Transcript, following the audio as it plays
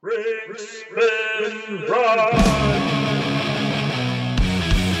Spin Run!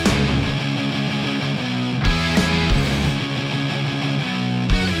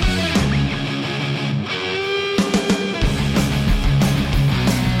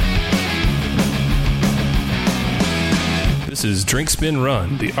 This is Drink Spin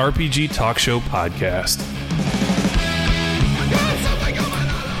Run, the RPG talk show podcast.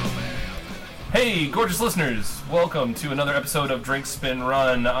 Hey, gorgeous listeners! Welcome to another episode of Drink Spin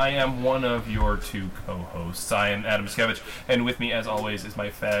Run. I am one of your two co-hosts. I am Adam Miskevich, and with me, as always, is my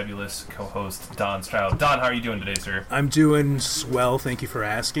fabulous co-host, Don Stroud. Don, how are you doing today, sir? I'm doing swell, thank you for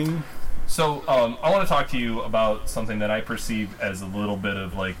asking. So, I want to talk to you about something that I perceive as a little bit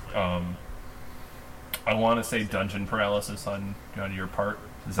of, like, I want to say dungeon paralysis on your part.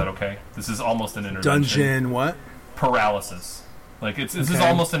 Is that okay? This is almost an intervention. Dungeon what? Paralysis. Like, this is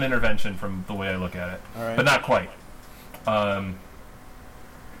almost an intervention from the way I look at it. All right. But not quite. Don,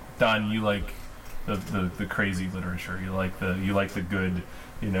 you like the crazy literature. You like the good,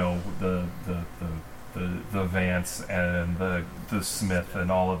 the Vance and the Smith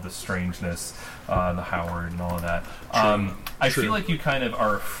and all of the strangeness, the Howard and all of that. I feel like you kind of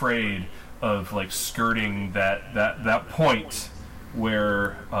are afraid of like skirting that point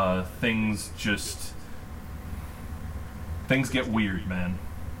where things get weird, man.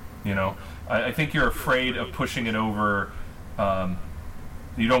 I think you're afraid of pushing it over.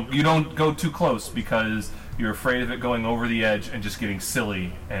 You don't go too close because you're afraid of it going over the edge and just getting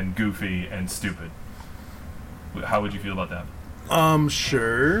silly and goofy and stupid. How would you feel about that?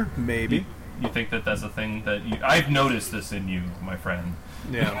 Sure, maybe. You think that that's a thing that I've noticed this in you, my friend.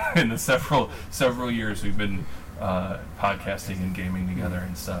 Yeah. In the several years we've been podcasting and gaming together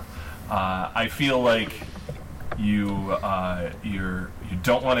and stuff, I feel like you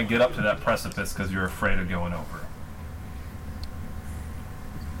don't want to get up to that precipice because you're afraid of going over.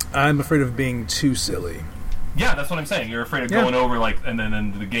 I'm afraid of being too silly. Yeah, that's what I'm saying. You're afraid of going over, and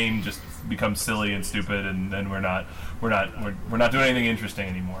then the game just becomes silly and stupid, and then we're not doing anything interesting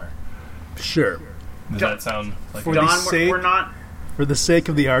anymore. Sure. Does that sound like for Don, we're not. For the sake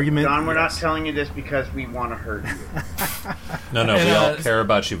of the argument, Don, we're not telling you this because we want to hurt you. No, we all care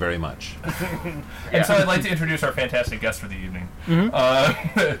about you very much. And so I'd like to introduce our fantastic guest for the evening.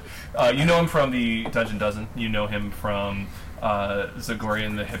 Mm-hmm. You know him from the Dungeon Dozen. You know him from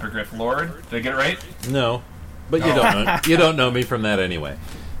Zagorian the Hippogriff Lord. Did I get it right? No, but you don't know me from that anyway.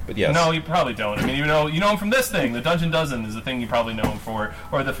 But yes. No, you probably don't. I mean, you know him from this thing. The Dungeon Dozen is the thing you probably know him for,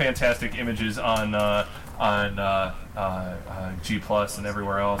 or the fantastic images on G Plus and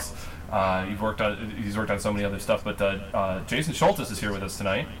everywhere else. He's worked on so many other stuff. But Jason Schultes is here with us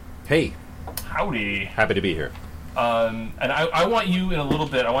tonight. Hey, howdy. Happy to be here. And I want you in a little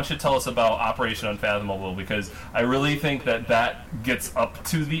bit, I want you to tell us about Operation Unfathomable, because I really think that gets up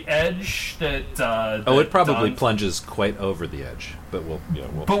to the edge. It probably plunges quite over the edge, but we'll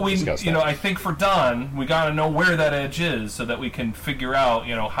discuss that. I think for Don, we got to know where that edge is so that we can figure out,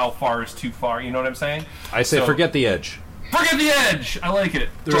 how far is too far. You know what I'm saying? I say forget the edge. Forget the edge! I like it.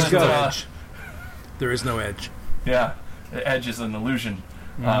 There's no edge. There is no edge. Yeah, the edge is an illusion.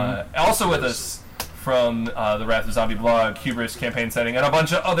 Also with us from the Wrath of Zombie blog, Hubris campaign setting, and a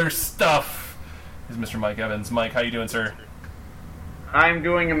bunch of other stuff is Mr. Mike Evans. Mike, how you doing, sir? I'm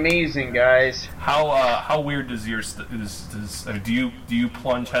doing amazing, guys. How weird does your do you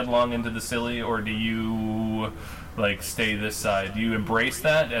plunge headlong into the silly, or do you like stay this side? Do you embrace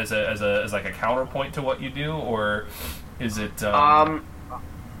that as like a counterpoint to what you do, or is it a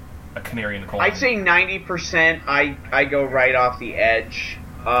canary in the coal mine? I'd say 90% I go right off the edge.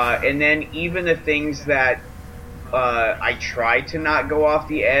 And then even the things that I try to not go off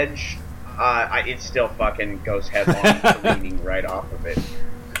the edge, it still fucking goes headlong, leaning right off of it.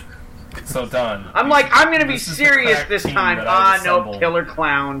 So Don, I'm going to be serious this time. No killer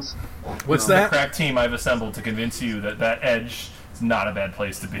clowns. What's that? The crack team I've assembled to convince you that edge is not a bad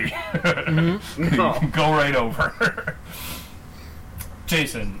place to be. Mm-hmm. No. Go right over.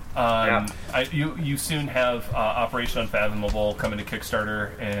 Jason, you soon have Operation Unfathomable coming to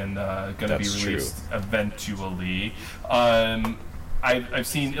Kickstarter and going to be released eventually. I've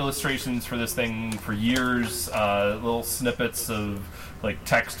seen illustrations for this thing for years, little snippets of like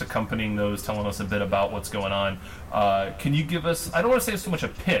text accompanying those, telling us a bit about what's going on. Can you give us? I don't want to say so much a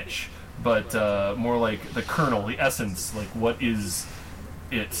pitch, but more like the kernel, the essence. Like, what is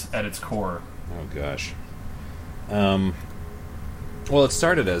it at its core? Oh gosh. Well, it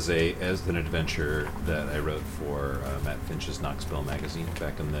started as an adventure that I wrote for Matt Finch's Knoxville magazine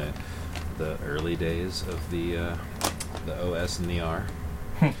back in the early days of the OS and the R.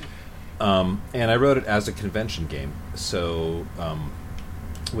 And I wrote it as a convention game. So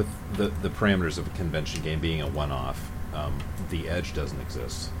with the parameters of a convention game being a one-off, the edge doesn't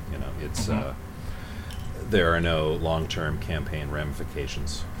exist. It's there are no long-term campaign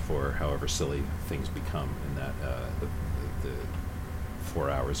ramifications for however silly things become in that the 4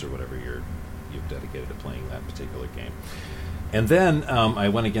 hours or whatever you've dedicated to playing that particular game. And then I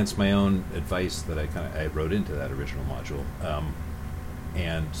went against my own advice that I wrote into that original module,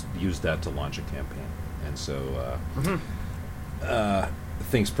 and used that to launch a campaign. And so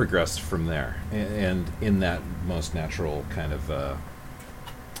things progressed from there. And in that most natural kind of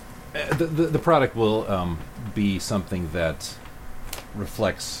the product will be something that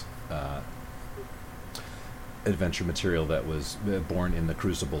reflects adventure material that was born in the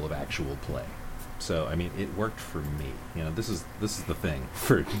crucible of actual play. So I mean, it worked for me. This is the thing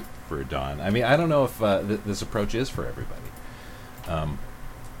for Dawn. I mean, I don't know if this approach is for everybody.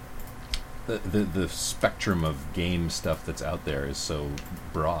 The spectrum of game stuff that's out there is so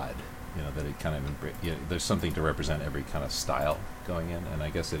broad, that it kind of there's something to represent every kind of style going in, and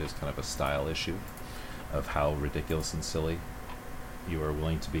I guess it is kind of a style issue of how ridiculous and silly you are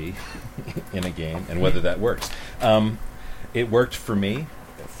willing to be in a game, and whether that works. It worked for me.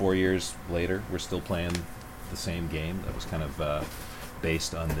 4 years later, we're still playing the same game that was kind of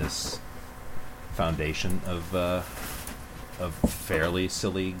based on this foundation of fairly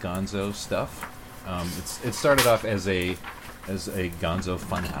silly Gonzo stuff. It started off as a Gonzo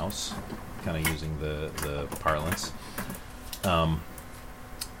fun house, kind of using the parlance,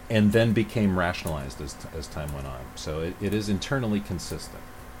 and then became rationalized as time went on. So it is internally consistent,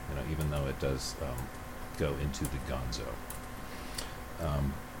 even though it does go into the Gonzo.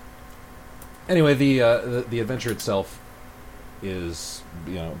 Anyway, the adventure itself is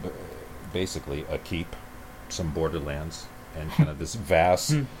basically a keep, some borderlands, and kind of this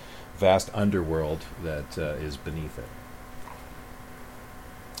vast underworld that is beneath it.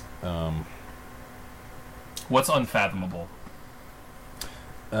 What's unfathomable?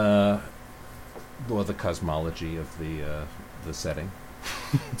 Well, the cosmology of the setting.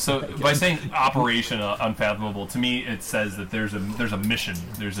 So by saying Operation Unfathomable, to me it says that there's a mission,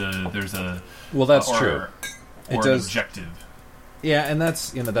 there's a well, that's true. Or an objective. Yeah, and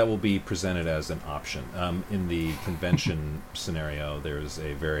that's that will be presented as an option. In the convention scenario, there's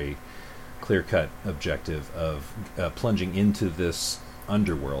a very clear-cut objective of plunging into this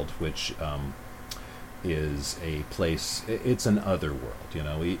underworld, which is a place. It's an other world.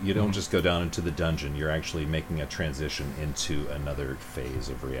 You don't just go down into the dungeon. You're actually making a transition into another phase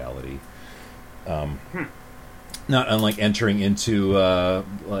of reality. Not unlike entering into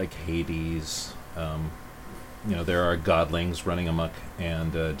like Hades. There are godlings running amok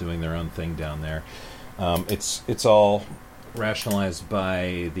and doing their own thing down there. It's all rationalized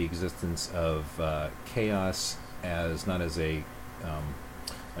by the existence of chaos as not as a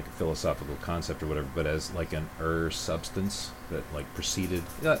like a philosophical concept or whatever, but as like an substance that like preceded,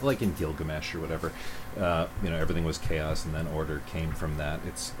 like in Gilgamesh or whatever. Everything was chaos, and then order came from that.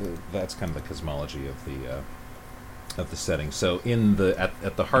 That's kind of the cosmology of the setting. So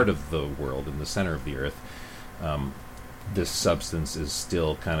at the heart of the world, in the center of the earth, this substance is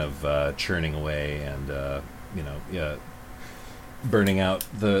still kind of churning away and burning out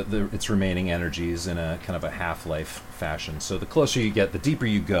its remaining energies in a kind of a half-life fashion. So the closer you get, the deeper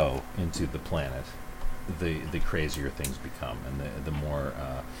you go into the planet, the crazier things become, and the more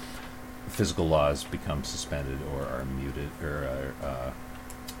physical laws become suspended or are muted or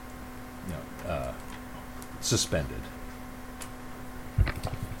are suspended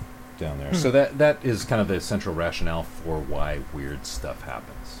down there. So that is kind of the central rationale for why weird stuff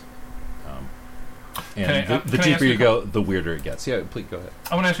happens. And the deeper you go, the weirder it gets. Yeah, please go ahead.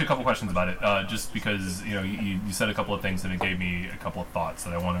 I want to ask you a couple questions about it, just because you said a couple of things and it gave me a couple of thoughts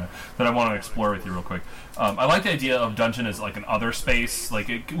that I want to explore with you real quick. I like the idea of dungeon as like an other space. Like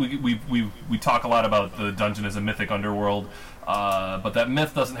we talk a lot about the dungeon as a mythic underworld, but that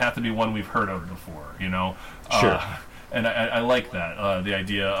myth doesn't have to be one we've heard of before. Sure. And I like that, the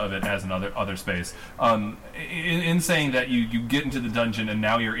idea of it as another other space. In saying that you get into the dungeon and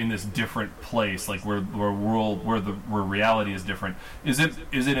now you're in this different place, like where reality is different. Is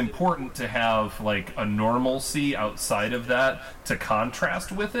it important to have like a normalcy outside of that to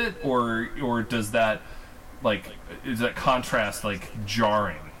contrast with it, or does that is that contrast like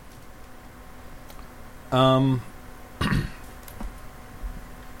jarring?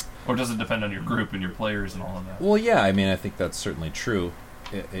 Or does it depend on your group and your players and all of that? Well, yeah, I mean, I think that's certainly true.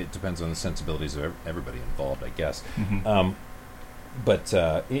 It depends on the sensibilities of everybody involved, I guess. Mm-hmm. But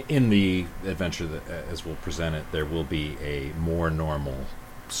in the adventure, as we'll present it, there will be a more normal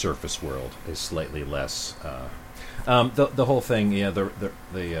surface world, a slightly less The whole thing,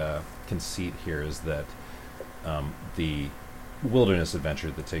 the conceit here is that the wilderness adventure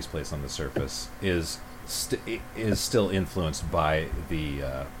that takes place on the surface is still influenced by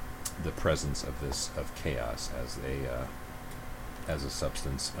the presence of chaos as a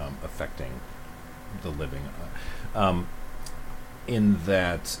substance affecting the living. In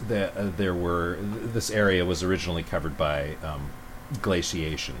that this area was originally covered by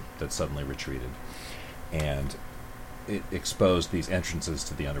glaciation that suddenly retreated, and it exposed these entrances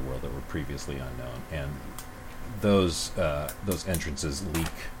to the underworld that were previously unknown, and those entrances leak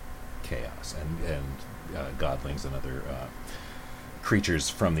chaos, and godlings and other creatures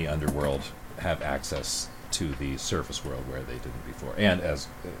from the underworld have access to the surface world where they didn't before, and as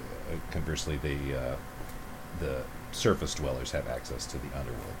conversely, the surface dwellers have access to the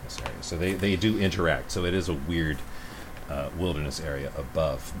underworld in this area. So they do interact. So it is a weird wilderness area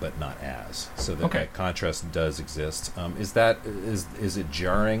above, but not as. So that contrast does exist. Is it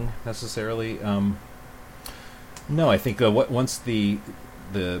jarring necessarily? No, I think once the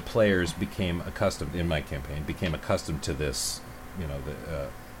players became accustomed, in my campaign, to this,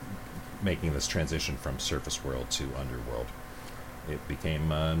 making this transition from surface world to underworld, it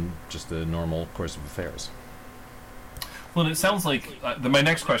became just a normal course of affairs. Well, it sounds like my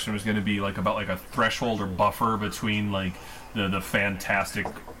next question was going to be about a threshold or buffer between the fantastic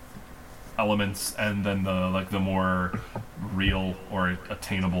elements and then the more real or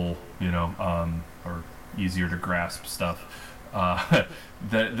attainable, or easier to grasp stuff. That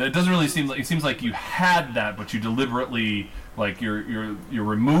doesn't really seem like, it seems like you had that, but you deliberately you're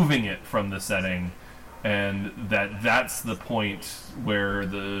removing it from the setting, and that's the point where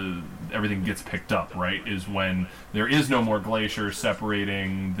everything gets picked up, right? Is when there is no more glacier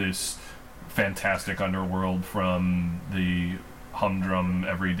separating this fantastic underworld from the humdrum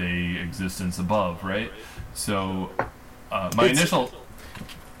everyday existence above, right? So initial...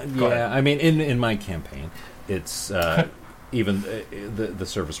 Yeah, I mean, in my campaign, it's... even the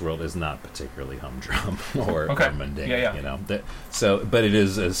surface world is not particularly humdrum or mundane, but it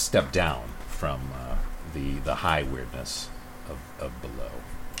is a step down from the high weirdness of below,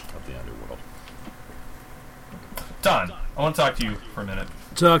 of the underworld. Don, I want to talk to you for a minute.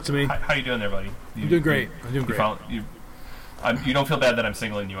 Talk to me. How you doing there, buddy? I'm doing great. You don't feel bad that I'm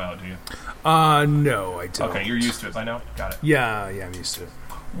singling you out, do you? No, I don't. Okay, you're used to it by now? Got it. Yeah, I'm used to it.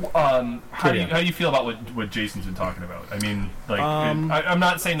 How do you feel about what Jason's been talking about? I mean, I'm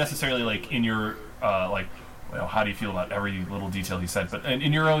not saying necessarily in your how do you feel about every little detail he said, but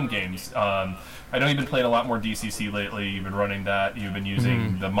in your own games, I know you've been playing a lot more DCC lately. You've been running that. You've been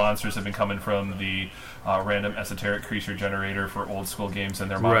using the monsters have been coming from the random esoteric creature generator for old school games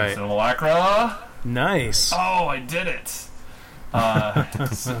and their Modern Simulacra. Nice. Oh, I did it.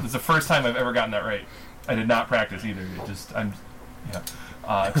 It's the first time I've ever gotten that right. I did not practice either.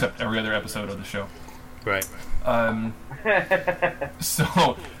 Except every other episode of the show. Right.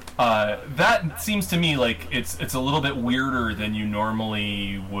 So that seems to me like it's a little bit weirder than you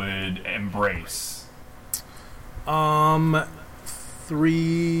normally would embrace. 3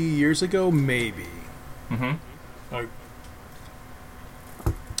 years ago, maybe. Mm-hmm.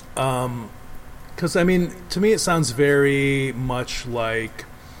 Because to me, it sounds very much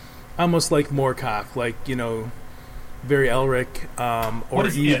almost like Moorcock, very Elric, or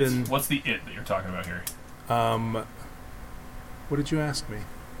even... What's the it that you're talking about here? What did you ask me?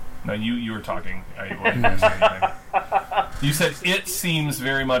 No, you were talking. I wasn't asking anything. You said it seems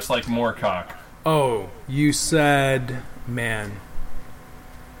very much like Moorcock. Oh, you said, man.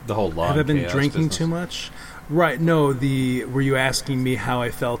 The whole long have I been chaos drinking business? too much? Right, no, were you asking me how I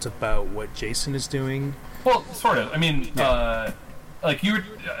felt about what Jason is doing? Well, sort of. I mean, I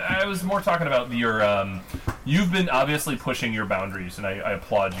was more talking about you've been obviously pushing your boundaries, and I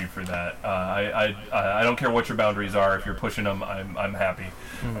applaud you for that. I don't care what your boundaries are. If you're pushing them, I'm happy.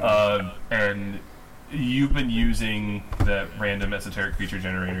 Mm-hmm. And you've been using that random esoteric creature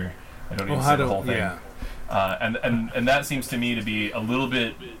generator. I don't even say the whole thing. Yeah. And that seems to me to be a little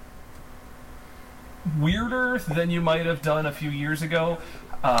bit weirder than you might have done a few years ago.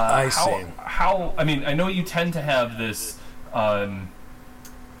 I see. I mean, I know you tend to have this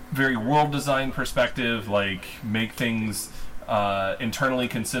very world design perspective, make things internally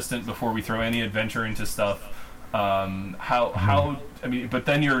consistent before we throw any adventure into stuff. But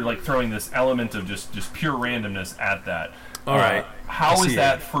then you're throwing this element of just pure randomness at that. All right. How is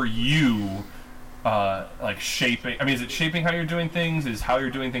that for you? Shaping. I mean, is it shaping how you're doing things? Is how you're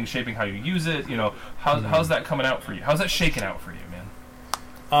doing things shaping how you use it? How's that coming out for you? How's that shaking out for you,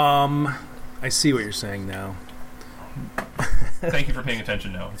 man? I see what you're saying now. Thank you for paying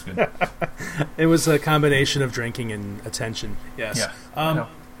attention. No, it's good. It was a combination of drinking and attention. Yes. Yeah. I know.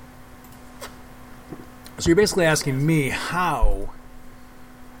 So you're basically asking me how.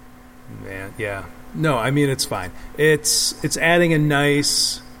 Man, yeah. No, I mean it's fine. It's adding a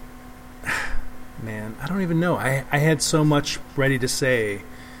nice. Man, I don't even know. I had so much ready to say,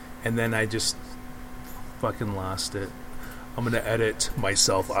 and then I just fucking lost it. I'm gonna edit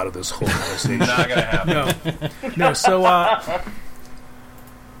myself out of this whole conversation. Not gonna happen. No. So,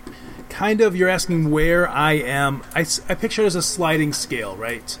 kind of, you're asking where I am. I picture it as a sliding scale,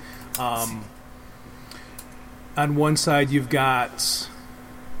 right? On one side, you've got.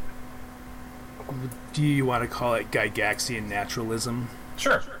 Do you want to call it Gygaxian naturalism?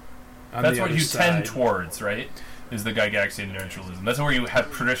 Sure. That's what you tend towards, right? Is the Gygaxian naturalism. That's where you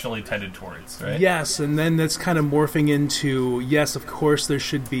have traditionally tended towards, right? Yes, and then that's kind of morphing into, yes, of course there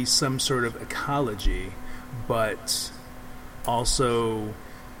should be some sort of ecology, but also,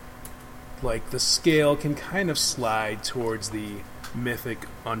 like, the scale can kind of slide towards the mythic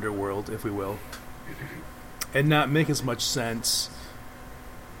underworld, if we will, and not make as much sense.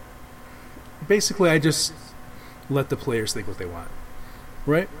 Basically, I just let the players think what they want,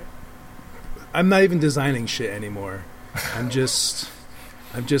 right? I'm not even designing shit anymore. I'm just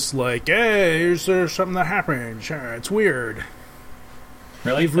like, hey, here's something that happened. Sure, it's weird.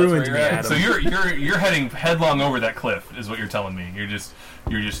 Really? You've ruined me, Adam. So you're heading headlong over that cliff, is what you're telling me.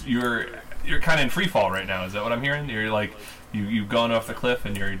 You're kind of in free fall right now. Is that what I'm hearing? You're like you've gone off the cliff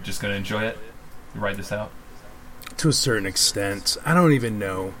and you're just going to enjoy it. You ride this out. To a certain extent, I don't even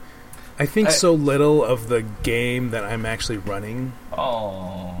know. I think so little of the game that I'm actually running.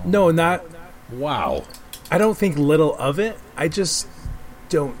 Oh. No, not. Wow. I don't think little of it. I just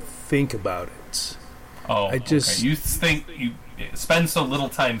don't think about it. Oh, I just okay. You think you spend so little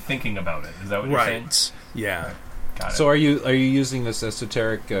time thinking about it. Is that what you're saying? Right. Yeah. Got it. So are you using this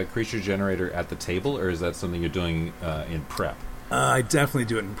esoteric creature generator at the table, or is that something you're doing in prep? I definitely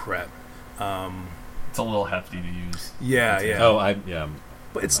do it in prep. It's a little hefty to use. Yeah, yeah. Oh,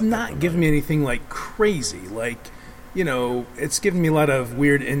 But it's not giving me anything like crazy. Like, you know, it's giving me a lot of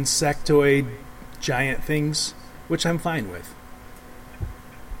weird insectoid giant things, which I'm fine with.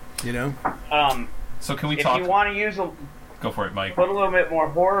 You know? So can we talk? If you want to use go for it, Mike. put a little bit more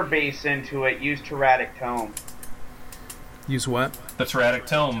horror base into it, use Tyrannic Tome. Use what? The Tyrannic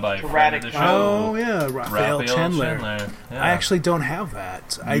Tome by friend of the Tyrannic show. Oh, yeah, Raphael Chandler. Yeah. I actually don't have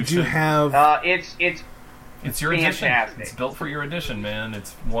that. I do should. have... It's It's your edition. fantastic. It's built for your edition, man.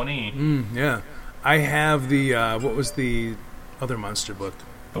 It's 1E. yeah. I have the... what was the other monster book?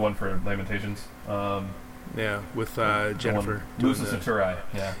 The one for Lamentations. Yeah, with Jennifer. Musa Satori.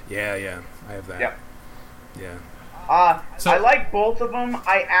 Yeah. Yeah. I have that. Yep. Yeah. So- I like both of them.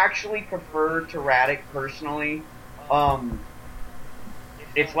 I actually prefer Tyrannic personally.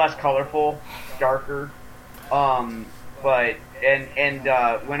 It's less colorful, darker. But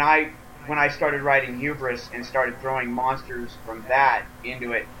when I started writing Hubris and started throwing monsters from that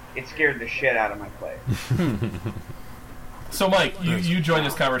into it, it scared the shit out of my play. So, Mike, you joined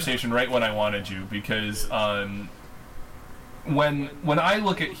this conversation right when I wanted you, because when I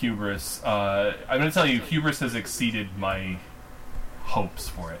look at Hubris, I'm going to tell you, Hubris has exceeded my hopes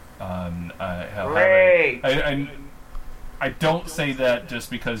for it. Great! I don't say that just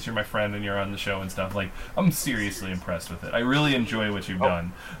because you're my friend and you're on the show and stuff. Like, I'm seriously impressed with it. I really enjoy what you've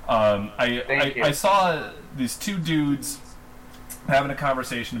done. Thank you. I saw these two dudes having a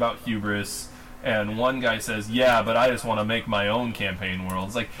conversation about Hubris, and one guy says, yeah, but I just want to make my own campaign world.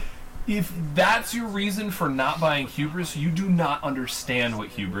 It's like, if that's your reason for not buying Hubris, you do not understand what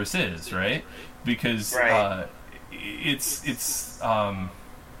Hubris is, right? Because Right.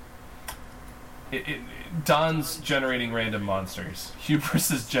 Don's generating random monsters.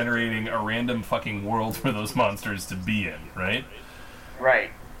 Hubris is generating a random fucking world for those monsters to be in, right?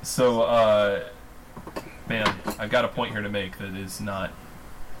 Right. So, man, I've got a point here to make that is not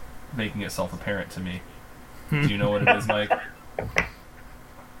making itself apparent to me. Do you know what it is, Mike?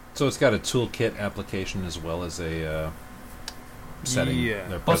 So it's got a toolkit application as well as a setting. Yeah.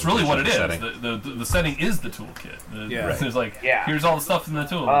 the That's really what it is. setting. The setting is the toolkit. Yeah. Right. There's like, Yeah. here's all the stuff in the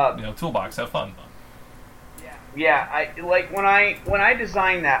toolbox. Have fun. Yeah, when I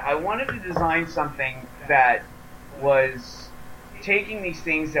designed that, I wanted to design something that was taking these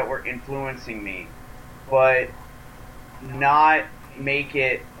things that were influencing me, but not make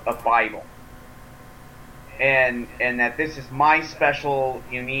it a Bible. And that this is my special,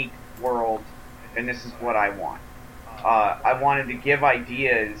 unique world, and this is what I want. I wanted to give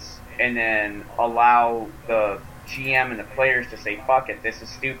ideas and then allow the GM and the players to say, fuck it, this is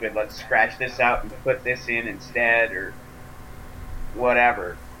stupid, let's scratch this out and put this in instead, or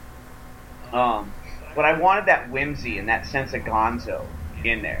whatever. But I wanted that whimsy and that sense of gonzo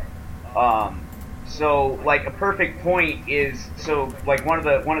in there. So like a perfect point is, so like one of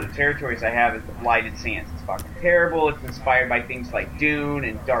the territories I have is the Blighted Sands. It's fucking terrible. It's inspired by things like Dune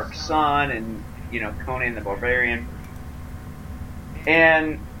and Dark Sun and, you know, Conan the Barbarian.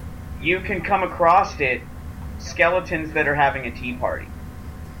 And you can come across it, skeletons that are having a tea party.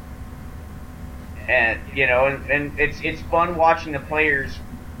 And, you know, and it's fun watching the players,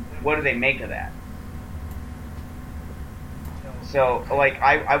 what do they make of that? So, like,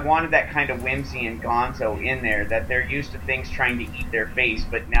 I wanted that kind of whimsy and gonzo in there, that they're used to things trying to eat their face,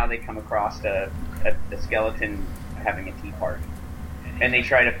 but now they come across a skeleton having a tea party. And they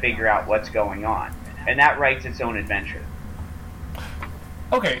try to figure out what's going on. And that writes its own adventure.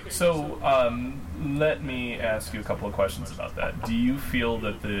 Okay, so let me ask you a couple of questions about that. Do you feel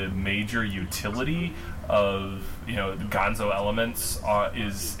that the major utility of, you know, the gonzo elements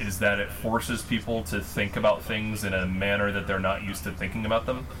is that it forces people to think about things in a manner that they're not used to thinking about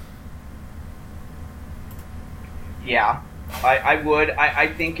them? Yeah, I would. I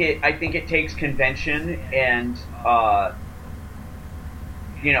think it takes convention and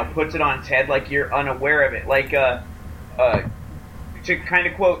you know, puts it on its head, like you're unaware of it. Like to kind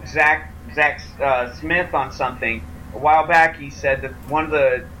of quote Zach Smith on something a while back, he said that one of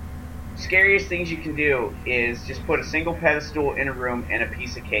the scariest things you can do is just put a single pedestal in a room and a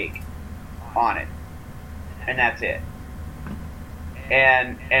piece of cake on it, and that's it.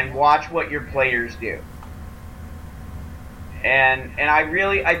 And watch what your players do. And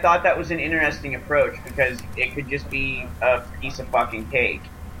I thought that was an interesting approach, because it could just be a piece of fucking cake,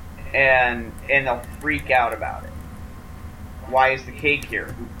 and they'll freak out about it. Why is the cake here?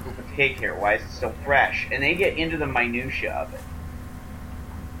 Who put the cake here? Why is it still fresh? And they get into the minutia of it.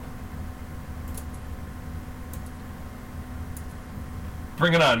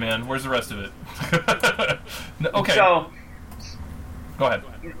 Bring it on, man. Where's the rest of it? Okay. So, go ahead.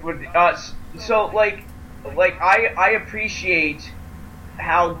 So like I appreciate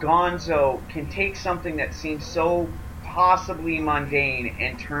how gonzo can take something that seems so possibly mundane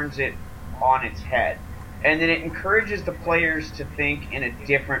and turns it on its head. And then it encourages the players to think in a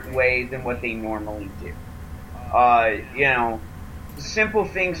different way than what they normally do. You know, simple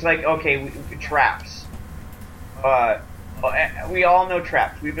things like, okay, traps. We all know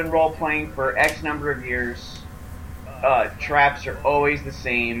traps. We've been role-playing for X number of years. Traps are always the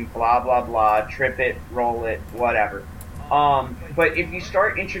same, blah, blah, blah, trip it, roll it, whatever. But if you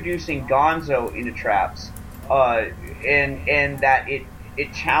start introducing gonzo into traps, and that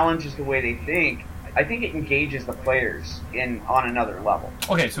it challenges the way they think, I think it engages the players on another level.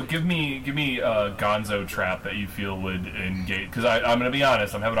 Okay, so give me a gonzo trap that you feel would engage, because I'm going to be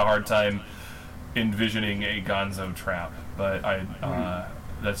honest, I'm having a hard time envisioning a gonzo trap, but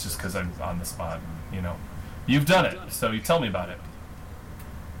that's just because I'm on the spot, you know. You've done it, so you tell me about it.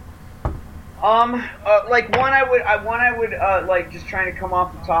 Like one I would like, just trying to come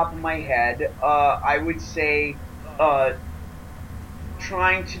off the top of my head, I would say,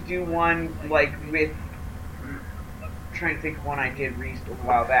 trying to do one like with, trying to think of one I did a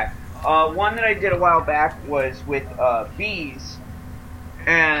while back. One that I did a while back was with bees,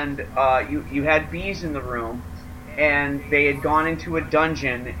 and you had bees in the room, and they had gone into a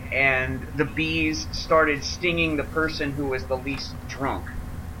dungeon, and the bees started stinging the person who was the least drunk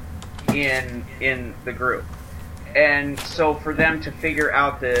in the group. And so for them to figure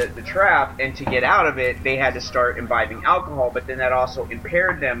out the trap and to get out of it, they had to start imbibing alcohol, but then that also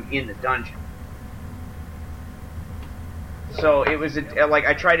impaired them in the dungeon. So it was like,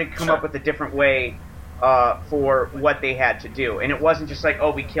 I tried to come up with a different way for what they had to do. And it wasn't just like,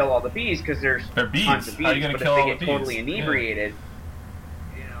 oh, we kill all the bees, because there's tons of bees. How are you gonna but kill if all they the get bees? totally inebriated,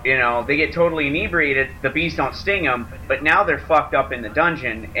 you know, they get totally inebriated, the bees don't sting them, but now they're fucked up in the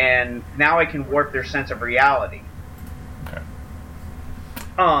dungeon, and now I can warp their sense of reality. Okay.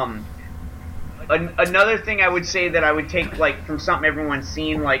 Another thing I would say that I would take, like, from something everyone's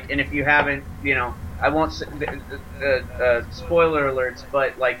seen, like, and if you haven't, you know, I won't say spoiler alerts,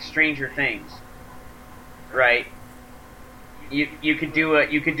 but like Stranger Things, right? You could do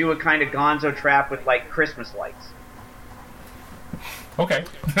a kind of gonzo trap with like Christmas lights. Okay.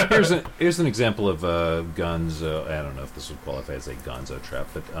 here's an example of gonzo. I don't know if this would qualify as a gonzo trap,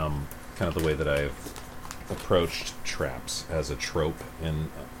 but kind of the way that I've approached traps as a trope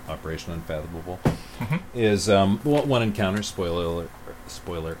in Operation Unfathomable is one encounter. Spoiler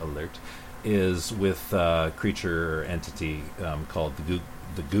alert. Is with a creature or entity called the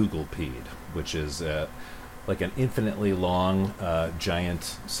Googlepede, which is like an infinitely long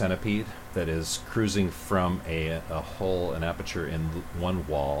giant centipede that is cruising from a hole, an aperture in one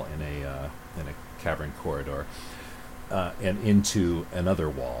wall in a cavern corridor, and into another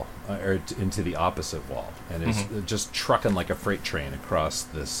wall, into the opposite wall, and is just trucking like a freight train across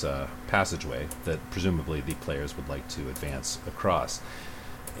this passageway that presumably the players would like to advance across.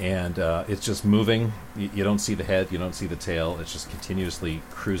 And it's just moving. You don't see the head, you don't see the tail. It's just continuously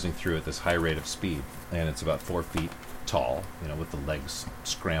cruising through at this high rate of speed, and it's about 4 feet tall, with the legs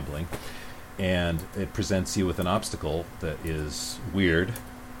scrambling. And it presents you with an obstacle that is weird,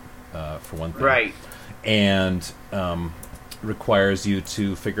 for one thing, Right. and requires you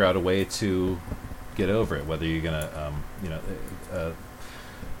to figure out a way to get over it. Whether you're gonna, a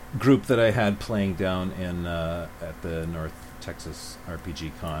group that I had playing down in at the North Texas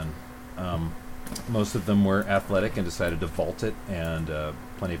RPG Con, most of them were athletic and decided to vault it, and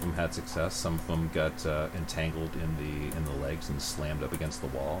plenty of them had success. Some of them got entangled in the legs and slammed up against the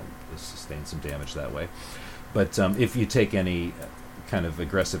wall, sustained some damage that way. But if you take any kind of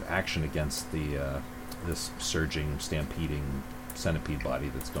aggressive action against this surging, stampeding centipede body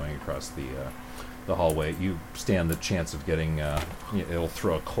that's going across the hallway, you stand the chance of getting it'll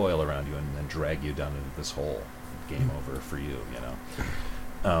throw a coil around you and then drag you down into this hole. Game over for you,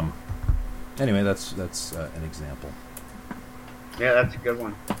 Anyway, that's an example. Yeah, that's a good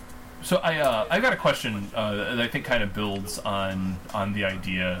one. So I got a question that I think kind of builds on the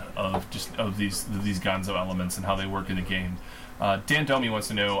idea of these Gonzo elements and how they work in the game. Dan Domi wants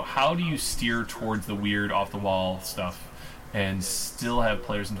to know, how do you steer towards the weird, off the wall stuff and still have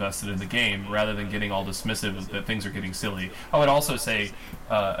players invested in the game rather than getting all dismissive that things are getting silly? I would also say,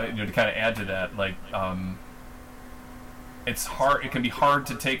 to kind of add to that, like. It's hard. It can be hard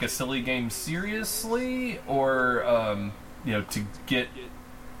to take a silly game seriously, or to get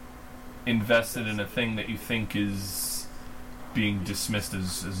invested in a thing that you think is being dismissed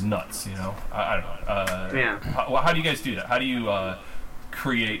as nuts. I don't know. Yeah. How do you guys do that? How do you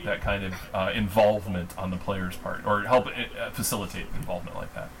create that kind of involvement on the player's part, or help facilitate involvement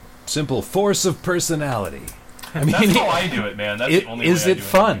like that? Simple force of personality. I mean, that's how I do it, man. That's the only way I do it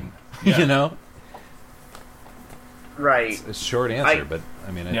fun? Yeah. Right. It's a short answer, but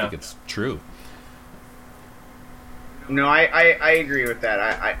I think it's true. No, I agree with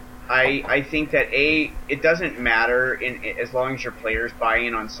that. I think that it doesn't matter as long as your players buy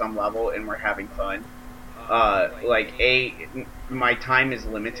in on some level and we're having fun. My time is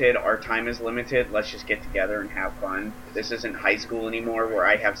limited. Our time is limited. Let's just get together and have fun. This isn't high school anymore where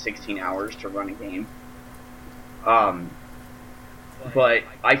I have 16 hours to run a game. But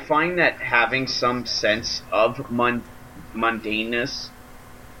I find that having some sense of mundaneness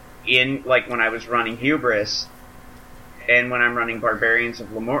in, like, when I was running Hubris, and when I'm running Barbarians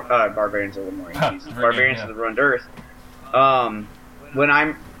of Lemuria, Barbarians of the Ruined Earth, when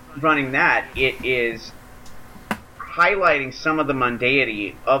I'm running that, it is highlighting some of the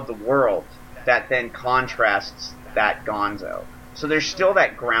mundanity of the world that then contrasts that Gonzo. So there's still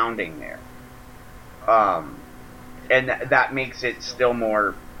that grounding there. And that makes it still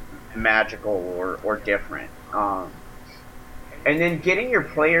more magical or different. And then getting your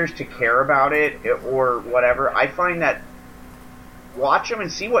players to care about it or whatever, I find that watch them and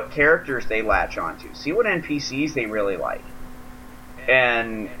see what characters they latch onto. See what NPCs they really like.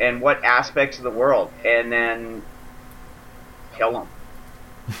 And what aspects of the world. And then kill them.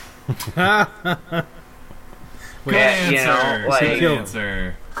 Good answer. Good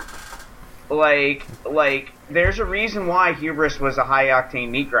answer. Like, there's a reason why Hubris was a high-octane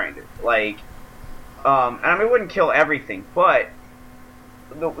meat grinder. And I wouldn't kill everything, but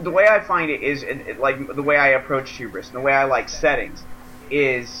the way I find it is, the way I approach Hubris, and the way I like settings,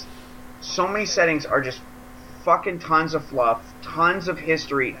 is so many settings are just fucking tons of fluff, tons of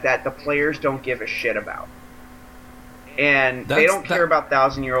history that the players don't give a shit about. And they don't care about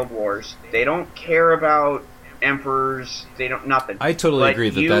thousand-year-old wars. They don't care about emperors. They don't nothing. I totally agree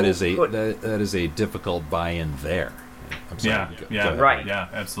that is a difficult buy-in there. I'm sorry. Yeah, right. Yeah,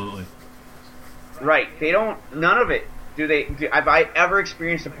 absolutely. Right. They don't. None of it. Have I ever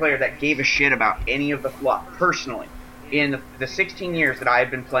experienced a player that gave a shit about any of the fluff personally? In the 16 years that I have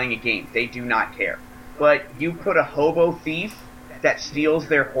been playing a game, they do not care. But you put a hobo thief that steals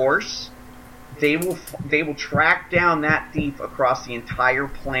their horse, they will track down that thief across the entire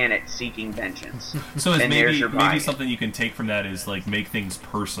planet seeking vengeance. So maybe something you can take from that is like make things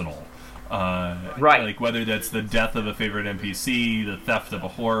personal. Right. Like whether that's the death of a favorite NPC, the theft of a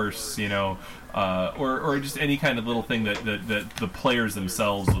horse, or just any kind of little thing that the players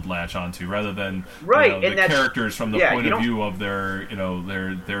themselves would latch onto, rather than the characters from the point of view of their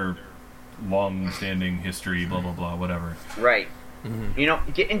long-standing history, blah blah blah, whatever. Right. You know,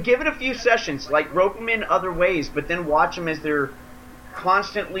 and give it a few sessions, like rope them in other ways, but then watch them as they're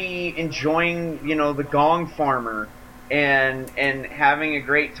constantly enjoying, you know, the Gong Farmer and having a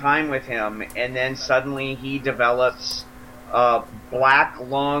great time with him, and then suddenly he develops black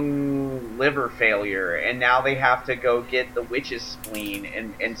lung liver failure, and now they have to go get the witch's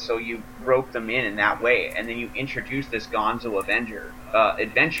spleen, and so you rope them in that way, and then you introduce this Gonzo adventure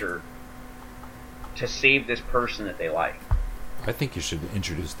to save this person that they like. I think you should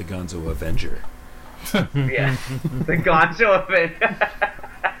introduce the Gonzo Avenger. Yeah, the Gonzo Avenger.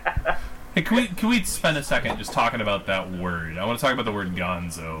 Hey, can we spend a second just talking about that word? I want to talk about the word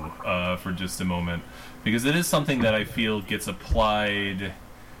Gonzo for just a moment, because it is something that I feel gets applied.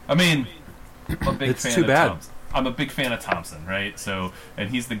 I mean, I'm a big It's fan too of bad. Thompson. I'm a big fan of Thompson, right? So, and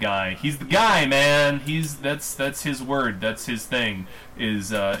he's the guy. He's the guy, man. That's his word. That's his thing.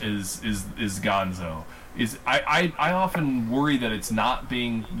 Is Gonzo. I often worry that it's not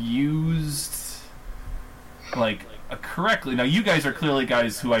being used like correctly. Now, you guys are clearly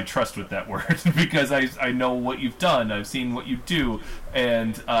guys who I trust with that word because I know what you've done. I've seen what you do,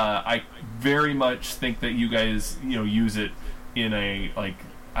 and I very much think that you guys, you know, use it in a, like,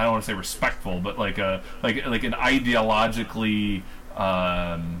 I don't want to say respectful, but like an ideologically.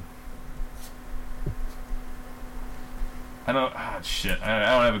 I don't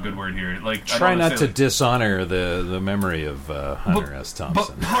have a good word here. Like, Try not to dishonor the memory of Hunter S.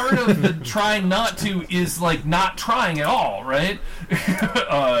 Thompson. But part of the trying not to is like not trying at all, right?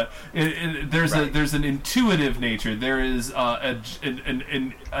 There's an intuitive nature. There is a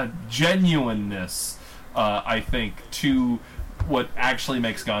genuineness, I think, to what actually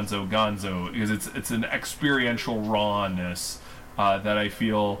makes Gonzo Gonzo, because it's an experiential rawness that I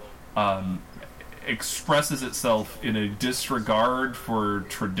feel expresses itself in a disregard for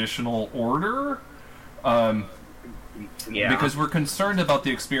traditional order, because we're concerned about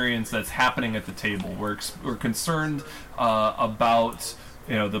the experience that's happening at the table. We're concerned about,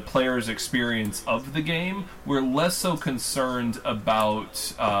 you know, the player's experience of the game. We're less so concerned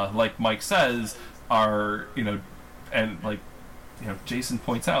about, like Mike says, our, you know, and like, you know, Jason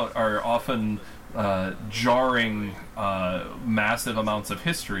points out, are often jarring massive amounts of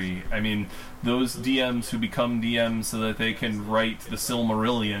history. I mean, those DMs who become DMs so that they can write the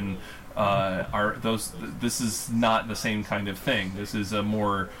Silmarillion are those. This is not the same kind of thing. This is a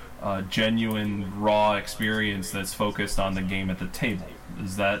more genuine, raw experience that's focused on the game at the table.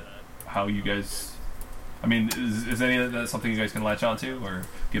 Is that how you guys? I mean, is any of that something you guys can latch onto or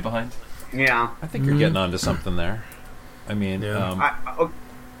get behind? Yeah, I think you're getting onto something there. I mean,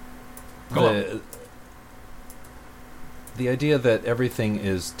 the idea that everything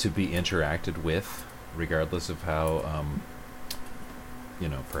is to be interacted with, regardless of how, you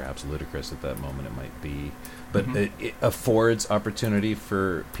know, perhaps ludicrous at that moment it might be, but it affords opportunity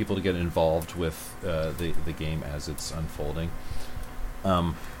for people to get involved with the game as it's unfolding.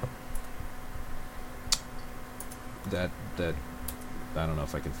 That I don't know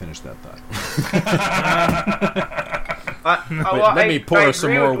if I can finish that thought. Let me pour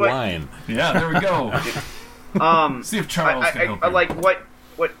some more wine. Yeah, there we go. See if Charles can help I you. like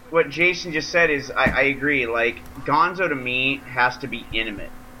what Jason just said is I agree. Like, Gonzo to me has to be intimate.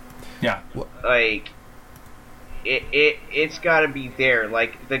 Yeah. Like, it's got to be there.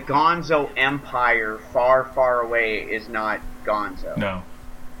 Like, the Gonzo Empire far, far away is not Gonzo. No.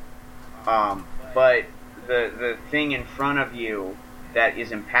 But the thing in front of you that is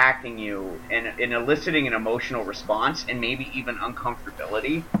impacting you and eliciting an emotional response and maybe even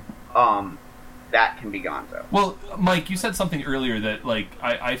uncomfortability, that can be Gonzo. Well, Mike, you said something earlier that, like,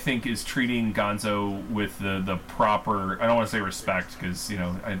 I think is treating Gonzo with the proper, I don't want to say respect, because, you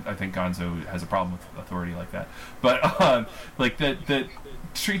know, I think Gonzo has a problem with authority like that. But, like, that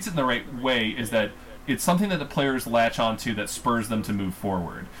treats it in the right way is that it's something that the players latch onto that spurs them to move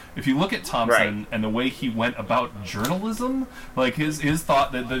forward. If you look at Thompson and the way he went about journalism, like his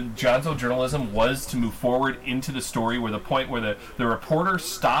thought that the Gonzo journalism was to move forward into the story, where the point where the reporter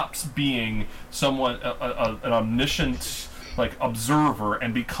stops being someone an omniscient like observer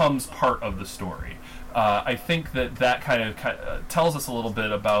and becomes part of the story. I think that kind of tells us a little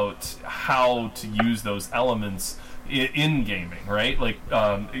bit about how to use those elements in gaming, right? Like,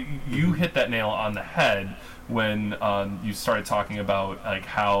 you hit that nail on the head when you started talking about like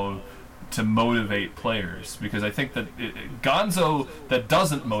how to motivate players, because I think that Gonzo that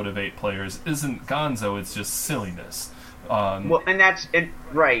doesn't motivate players isn't Gonzo; it's just silliness. Well, and that's it,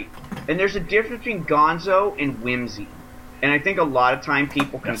 right. And there's a difference between Gonzo and whimsy, and I think a lot of time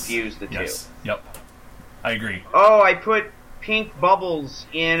people confuse the two. Yep, I agree. Oh, I put pink bubbles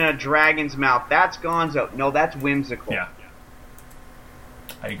in a dragon's mouth. That's Gonzo. No, that's whimsical. Yeah.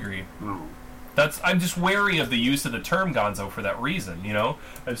 I agree. Oh. I'm just wary of the use of the term Gonzo for that reason. You know,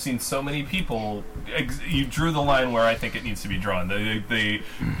 I've seen so many people. You drew the line where I think it needs to be drawn. They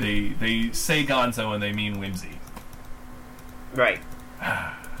say Gonzo and they mean whimsy. Right.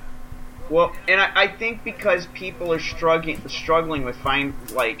 Well, and I think because people are struggling with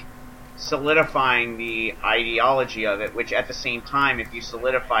solidifying the ideology of it, which at the same time, if you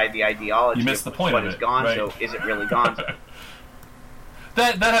solidify the ideology, you miss the point what of is it, Gonzo? right? Is it really Gonzo?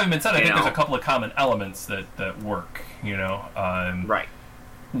 That having been said, I think there's a couple of common elements that work. You know, right.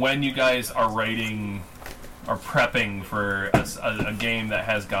 When you guys are writing or prepping for a game that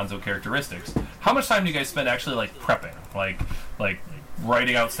has Gonzo characteristics, how much time do you guys spend actually prepping, like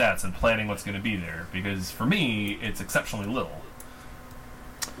writing out stats and planning what's going to be there? Because for me, it's exceptionally little.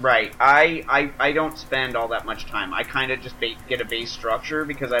 Right. I don't spend all that much time. I kind of just get a base structure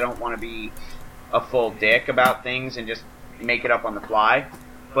because I don't want to be a full dick about things and just make it up on the fly.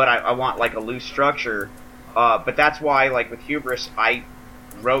 But I want a loose structure. But that's why with Hubris, I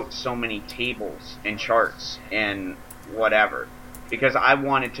wrote so many tables and charts and whatever, because I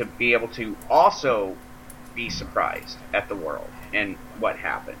wanted to be able to also be surprised at the world and what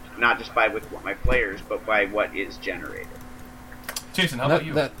happened, not just by with my players, but by what is generated. Jason, how about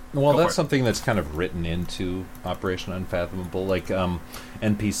you? That's something that's kind of written into Operation Unfathomable.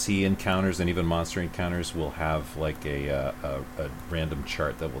 NPC encounters and even monster encounters will have a random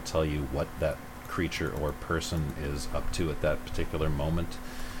chart that will tell you what that creature or person is up to at that particular moment,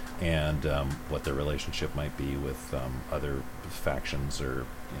 and what their relationship might be with other factions or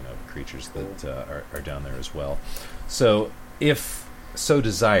creatures that are down there as well. So if so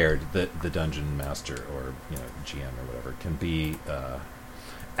desired, the dungeon master or GM or whatever can be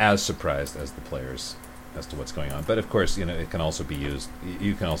as surprised as the players as to what's going on. But of course, it can also be used.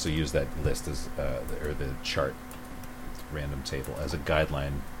 You can also use that list as or the chart random table as a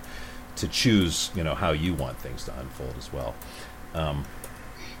guideline to choose how you want things to unfold as well.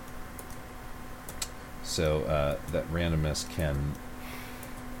 So that randomness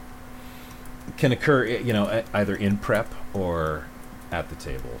can occur either in prep or at the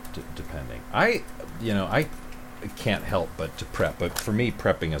table, depending. I can't help but to prep, but for me,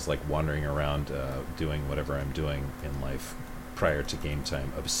 prepping is like wandering around, doing whatever I'm doing in life prior to game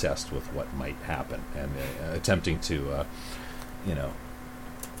time, obsessed with what might happen, and attempting to,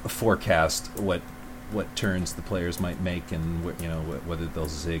 forecast what turns the players might make, and whether they'll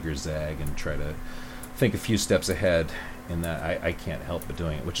zig or zag, and try to think a few steps ahead. In that, I can't help but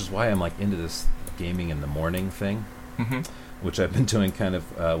doing it, which is why I'm into this gaming in the morning thing. Mm-hmm. Which I've been doing kind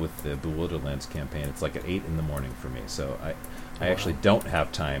of with the Bewilderlands campaign. It's at 8 in the morning for me, so I actually don't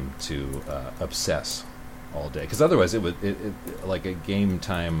have time to obsess all day, because otherwise it would like a game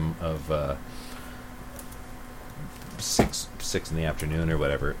time of 6 in the afternoon or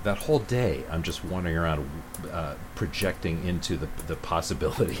whatever. That whole day I'm just wandering around projecting into the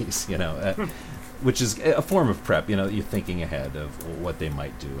possibilities, which is a form of prep. You're thinking ahead of what they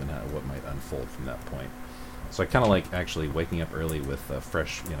might do and what might unfold from that point. So I kind of like actually waking up early with a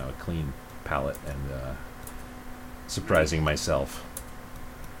fresh, a clean palette and surprising myself.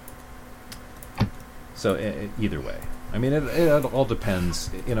 So either way, I mean, it all depends.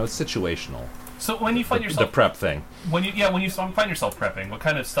 It's situational. So when you find yourself the prep thing, when you find yourself prepping, what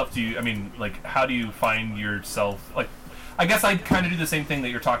kind of stuff do you? I mean, how do you find yourself? I guess I kind of do the same thing that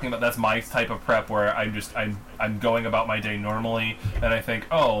you're talking about. That's my type of prep, where I'm going about my day normally, and I think,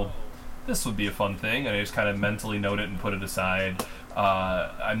 oh, this would be a fun thing, and I just kind of mentally note it and put it aside.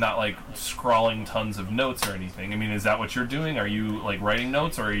 I'm not scrawling tons of notes or anything. I mean, is that what you're doing? Are you writing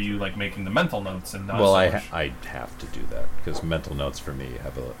notes, or are you making the mental notes and not? Well, I have to do that because mental notes for me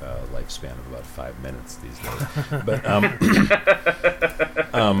have a lifespan of about 5 minutes these days. But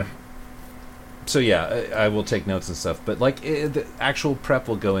so yeah, I will take notes and stuff. But the actual prep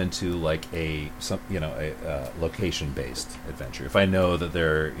will go into a location-based adventure. If I know that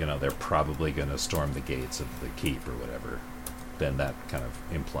they're probably going to storm the gates of the keep or whatever, then that kind of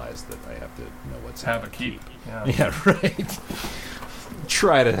implies that I have to know what's have a keep. Yeah. Yeah, right.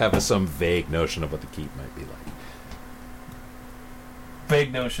 Try to have some vague notion of what the keep might be like.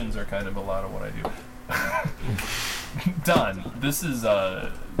 Vague notions are kind of a lot of what I do. Don, this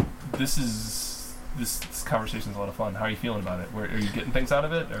conversation is a lot of fun. How are you feeling about it? Are you getting things out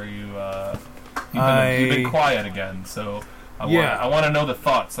of it? Or are you? You've been quiet again, so I want to know the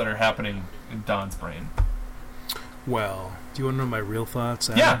thoughts that are happening in Don's brain. Well, do you want to know my real thoughts,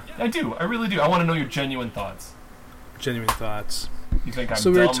 Adam? Yeah, I do. I really do. I want to know your genuine thoughts. Genuine thoughts. You think I'm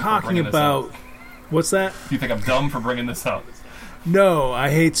so dumb we were talking for about What's that? Do you think I'm dumb for bringing this up? No,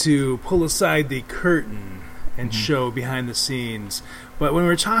 I hate to pull aside the curtain and show behind the scenes, but when we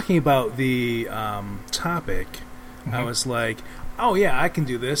were talking about the topic, I was like, oh yeah, I can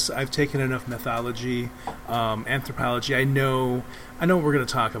do this. I've taken enough mythology, anthropology. I know what we're going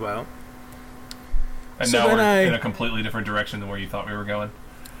to talk about. And So now then we're in a completely different direction than where you thought we were going.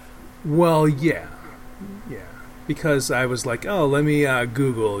 Well, yeah, because I was like, oh, let me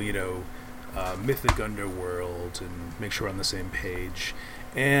Google, mythic underworld and make sure we're on the same page.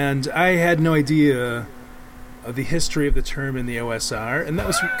 And I had no idea of the history of the term in the OSR, and that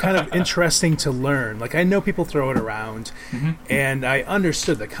was kind of interesting to learn. Like, I know people throw it around, and I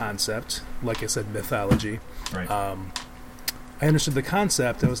understood the concept. Like I said, mythology. Right. I understood the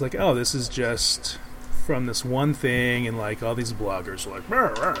concept. I was like, oh, this is just from this one thing, and like all these bloggers are like,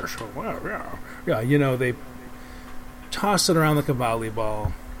 they toss it around like a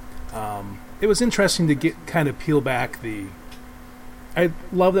volleyball. It was interesting to kind of peel back I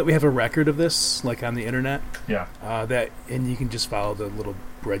love that we have a record of this, like on the internet. Yeah. And you can just follow the little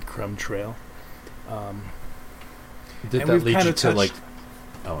breadcrumb trail. Did that lead you to like?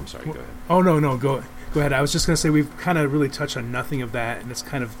 Oh, I'm sorry. Go ahead. Oh no, go ahead. I was just going to say we've kind of really touched on nothing of that, and it's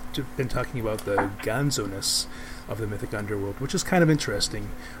kind of been talking about the gonzo-ness of the mythic underworld, which is kind of interesting.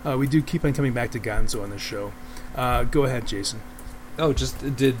 We do keep on coming back to Gonzo on this show. Go ahead, Jason. Oh,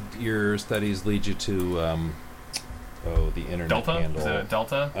 just did your studies lead you to the internet Delta? handle? Is it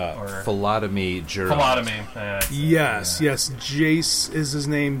Delta? Or Philotomy Journal. Philotomy. Yes. Jace is his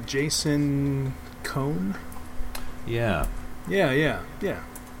name. Jason Cohn. Yeah. Yeah.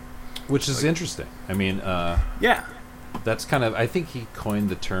 Which is interesting. I mean, Yeah. that's kind of. I think he coined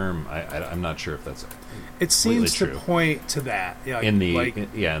the term. I'm not sure if that's. It seems to true. point to that. Yeah, In the like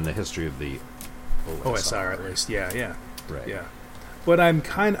in the history of the OSR at least. Yeah. Right. Yeah. But I'm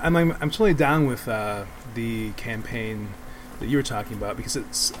totally down with the campaign that you were talking about, because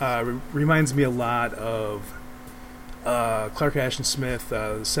it reminds me a lot of Clark Ashton Smith,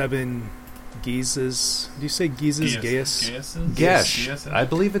 the Seven Geeses. Do you say Geeses? Gesh. I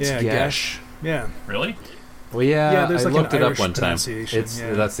believe it's Gesh. Yeah. Really? Well, yeah, there's I like an looked it up Irish one time. pronunciation,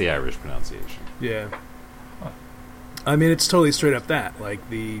 yeah. That's the Irish pronunciation. Yeah. I mean, it's totally straight up that. Like,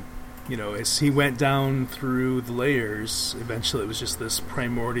 as he went down through the layers, eventually it was just this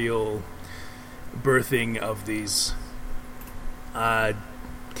primordial birthing of these odd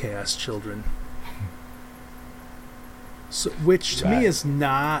chaos children. So, which to me is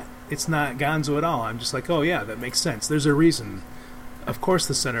not Gonzo at all. I'm just like, oh yeah, that makes sense. There's a reason. Of course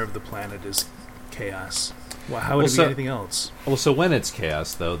the center of the planet is chaos. Well, how would it be anything else? Well, so when it's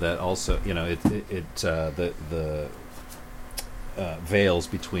chaos, though, that also, the veils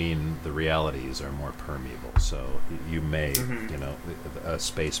between the realities are more permeable. So you may, a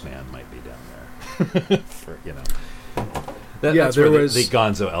spaceman might be down there. That's where the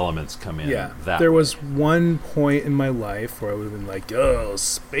Gonzo elements come in. Yeah, there way. Was one point in my life where I would have been like, oh,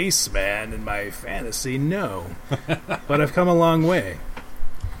 spaceman in my fantasy, no. But I've come a long way.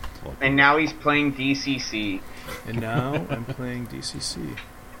 And now he's playing DCC. And now I'm playing DCC.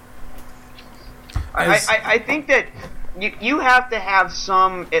 I think that you have to have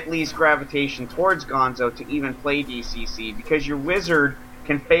some, at least, gravitation towards Gonzo to even play DCC, because your wizard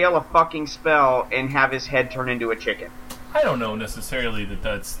can fail a fucking spell and have his head turn into a chicken. I don't know necessarily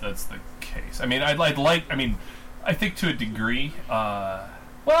that's the case. I mean, I think to a degree.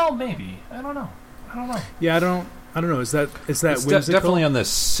 Well, maybe. I don't know. Yeah, I don't know. Is that it's whimsical? definitely on the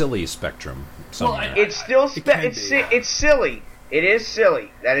silly spectrum somewhere. It's still it's silly. It is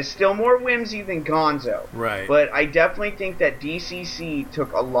silly. That is still more whimsy than Gonzo. Right. But I definitely think that DCC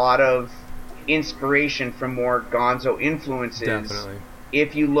took a lot of inspiration from more Gonzo influences. Definitely.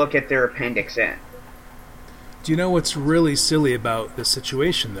 If you look at their Appendix N. Do you know what's really silly about this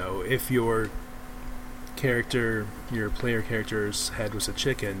situation, though? If your player character's head was a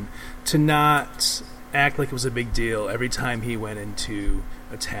chicken, to not act like it was a big deal every time he went into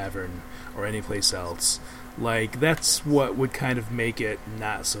a tavern or any place else. Like, that's what would kind of make it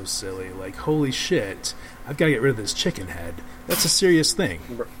not so silly. Like, holy shit, I've got to get rid of this chicken head. That's a serious thing,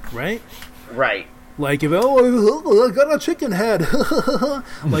 right? Right. Like, if, I got a chicken head.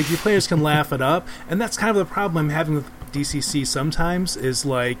 Like, your players can laugh it up. And that's kind of the problem I'm having with DCC sometimes, is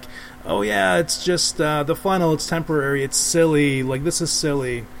like, oh yeah, it's just the funnel, it's temporary, it's silly, like, this is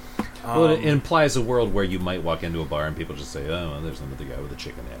silly. Well, it implies a world where you might walk into a bar and people just say, oh, well, there's another guy with a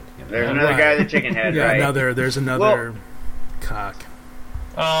chicken head. There's another guy with a chicken head, yeah, right? There's another cock.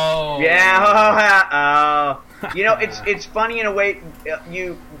 Oh. Yeah, it's funny in a way.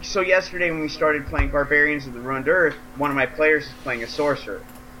 So yesterday when we started playing Barbarians of the Ruined Earth, one of my players is playing a sorcerer.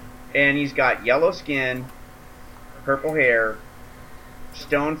 and he's got yellow skin, purple hair,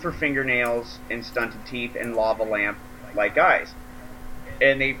 stone for fingernails, and stunted teeth, and lava lamp-like eyes.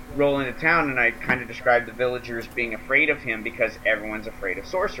 And they roll into town, and I kind of described the villagers being afraid of him because everyone's afraid of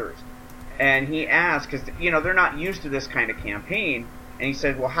sorcerers. And he asked, because, they're not used to this kind of campaign, and he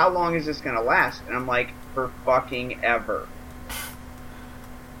said, well, how long is this going to last? And I'm like, for fucking ever.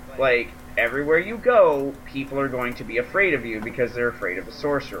 Like, everywhere you go, people are going to be afraid of you because they're afraid of a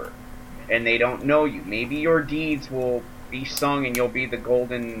sorcerer. And they don't know you. Maybe your deeds will be sung and you'll be the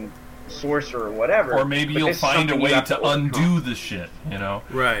golden sorcerer or whatever. Or maybe you'll find a way to undo the shit,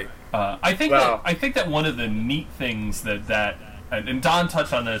 Right. I think that one of the neat things that and Don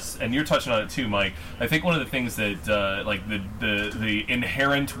touched on this, and you're touching on it too, Mike. I think one of the things that, like the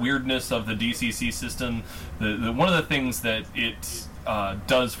inherent weirdness of the DCC system, the one of the things that it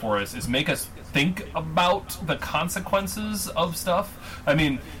does for us is make us think about the consequences of stuff. I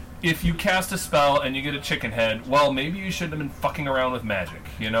mean, if you cast a spell and you get a chicken head, well, maybe you shouldn't have been fucking around with magic,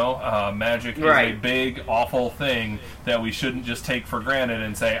 Magic is a big, awful thing that we shouldn't just take for granted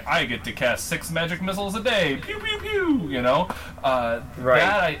and say, I get to cast 6 magic missiles a day, pew, pew, pew,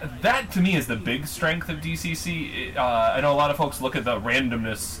 That, to me, is the big strength of DCC. I know a lot of folks look at the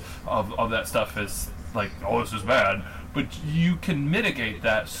randomness of that stuff as, like, oh, this is bad. But you can mitigate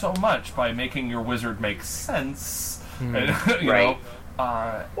that so much by making your wizard make sense, right.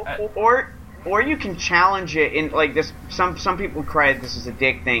 Or you can challenge it in like this. Some people cry that this is a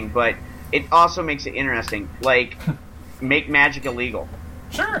dick thing, but it also makes it interesting. Like, make magic illegal.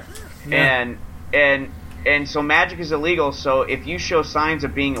 Sure. Yeah. And so magic is illegal. So if you show signs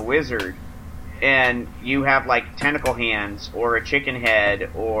of being a wizard, and you have like tentacle hands or a chicken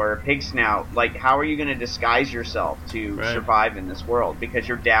head or a pig snout, like how are you going to disguise yourself to survive in this world? Because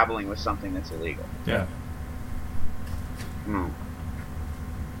you're dabbling with something that's illegal. Yeah.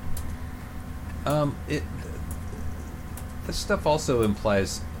 This stuff also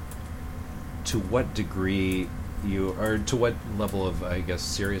implies to what degree to what level of, I guess,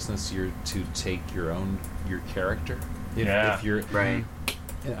 seriousness you're to take your character. If you're right.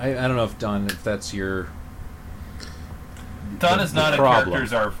 I don't know if Don, if that's your. Don is not a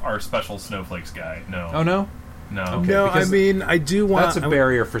characters our special snowflakes guy. No. Oh no. No. Okay, no, I mean, I do want. That's a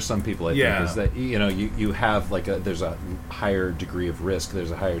barrier for some people. I think is that you have like there's a higher degree of risk. There's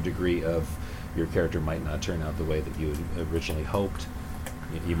a higher degree of your character might not turn out the way that you originally hoped.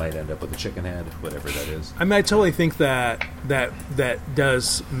 You might end up with a chicken head, whatever that is. I mean, I totally think that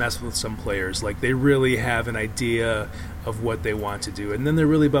does mess with some players. Like, they really have an idea of what they want to do, and then they're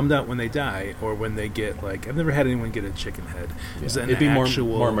really bummed out when they die, or when they get, like, I've never had anyone get a chicken head. Yeah. Is that It'd be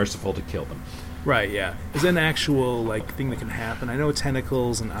more merciful to kill them. Right, yeah. Is that an actual, like, thing that can happen? I know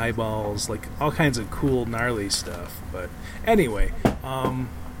tentacles and eyeballs, like, all kinds of cool, gnarly stuff, but anyway,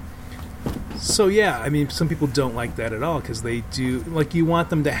 so yeah, I mean, some people don't like that at all because they do, like, you want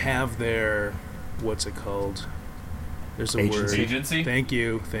them to have their, what's it called? There's a word. Agency. Thank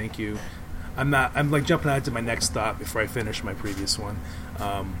you. I'm like jumping out to my next thought before I finish my previous one.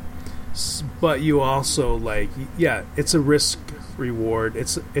 But you also, like, yeah, it's a risk reward.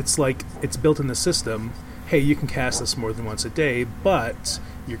 It's like it's built in the system. Hey, you can cast this more than once a day, but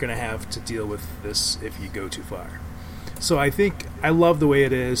you're going to have to deal with this if you go too far. So I think I love the way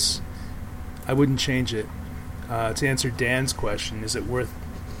it is. I wouldn't change it. To answer Dan's question, is it worth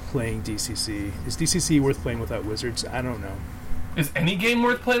playing DCC? Is DCC worth playing without wizards? I don't know. Is any game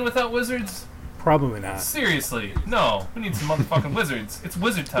worth playing without wizards? Probably not. Seriously, no. We need some motherfucking wizards. It's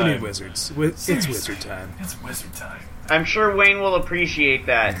wizard time. We need wizards. It's wizard time. It's wizard time. I'm sure Wayne will appreciate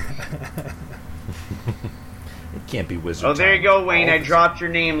that. It can't be wizard time. Oh, there you go, Wayne. I time. dropped your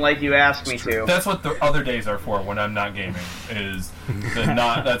name like you asked me to. That's what the other days are for when I'm not gaming. That's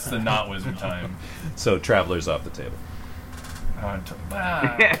the not wizard time. So Traveler's off the table.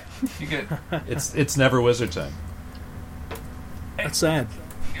 You get It's never wizard time. That's sad.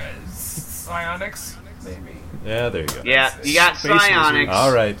 Psionics, maybe. Yeah, there you go. Yeah, you got Space psionics. wizards.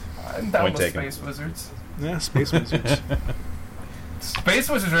 All right. I'm down Point with taken. space wizards. Yeah, space wizards. Space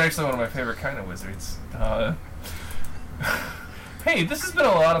wizards are actually one of my favorite kind of wizards. Hey, this has been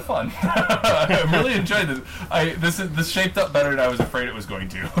a lot of fun. I really enjoyed this. This shaped up better than I was afraid it was going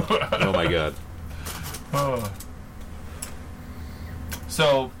to. Oh my god. Oh.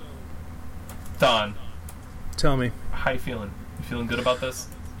 So, Don, Tell me. how you feeling? You feeling good about this?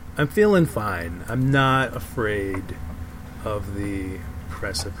 I'm feeling fine. I'm not afraid of the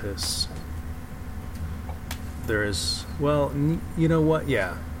precipice. There's, well, you know what?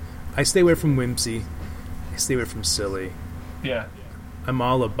 Yeah. I stay away from whimsy. I stay away from silly. Yeah. I'm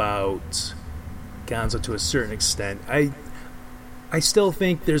all about Gonzo to a certain extent. I still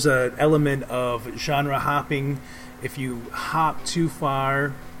think there's an element of genre hopping. If you hop too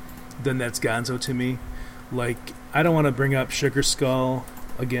far, then that's gonzo to me. Like, I don't want to bring up Sugar Skull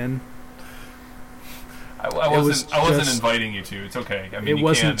again. I wasn't inviting you to. It's okay. I mean,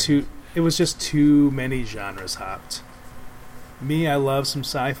 It was just too many genres hopped. Me, I love some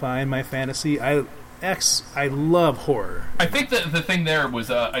sci-fi in my fantasy. I love horror. I think that the thing there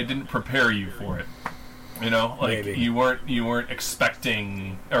was I didn't prepare you for it. You know, like Maybe. you weren't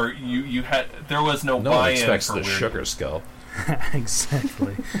expecting, or you had there was no No one buy-in expects for the weird. Sugar Skull.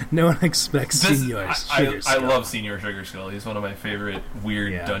 Exactly. No one expects Senior Sugar I Skull. love Senior Sugar Skull. He's one of my favorite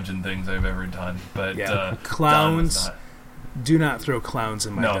weird dungeon things I've ever done. But Don clowns. was not. Do not throw clowns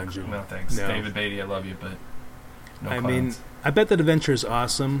in my dungeon. No, thanks. No. David Beatty, I love you, but no I clowns. mean, I bet that adventure is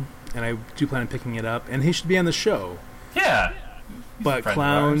awesome, and I do plan on picking it up, and he should be on the show. Yeah. But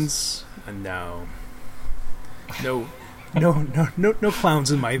clowns, no. No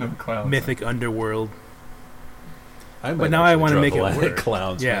clowns in my clowns. mythic underworld. But now I want to make it work.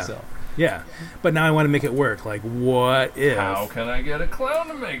 Clowns Yeah. myself. Yeah, but now I want to make it work. Like, what if? How can I get a clown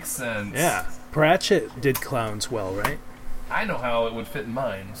to make sense? Yeah, Pratchett did clowns well, right? I know how it would fit in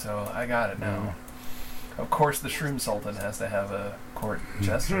mine, so I got it now. Of course, the Shroom Sultan has to have a court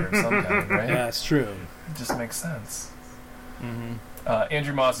jester of some kind, right? Yeah, it's true. It just makes sense. Mm-hmm.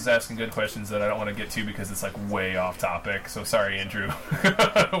 Andrew Moss is asking good questions that I don't want to get to because it's like way off topic. So sorry, Andrew.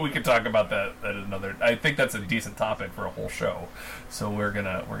 We could talk about that at another. I think that's a decent topic for a whole show, so we're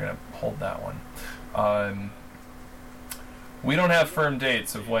gonna hold that one. We don't have firm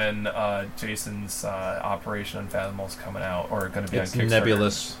dates of when Jason's Operation Unfathomable is coming out or going to be It's on Kickstarter.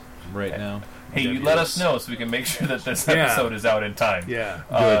 nebulous right now. Hey, you let us know so we can make sure that this episode is out in time.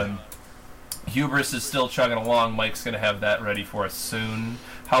 Yeah. Hubris is still chugging along. Mike's going to have that ready for us soon.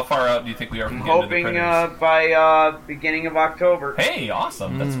 How far out do you think we are from I'm getting hoping to the printers? by beginning of October. Hey,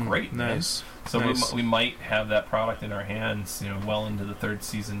 awesome! That's great. man. Nice. So Nice. we might have that product in our hands, well into the third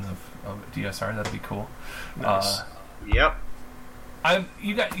season of DSR. That'd be cool. Nice. Yep.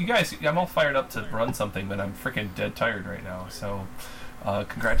 You guys, I'm all fired up to run something, but I'm freaking dead tired right now. So,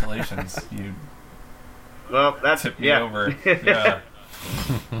 congratulations, you Well, that's tipped me over. Yeah.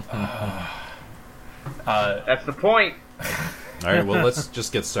 That's the point. All right, well, let's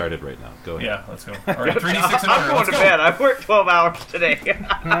just get started right now. Go ahead. Yeah, let's go. All right, 3D6 in order. I'm going Let's to go. bed. I've worked 12 hours today.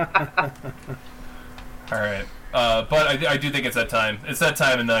 All right, but I do think it's that time. It's that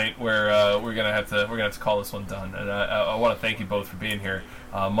time of night where we're gonna have to call this one done. And I want to thank you both for being here.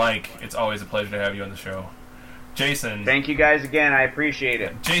 Mike, it's always a pleasure to have you on the show. Jason, Thank you guys again. I appreciate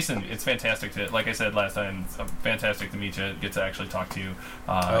it. Jason, it's fantastic to, like I said last time, it's fantastic to meet you, get to actually talk to you.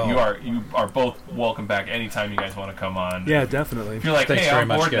 Oh. You are both welcome back anytime you guys want to come on. Yeah, definitely. If you're like, Thanks hey, very I'm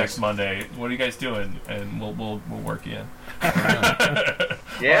much, bored guys. next Monday, what are you guys doing? And we'll work you in.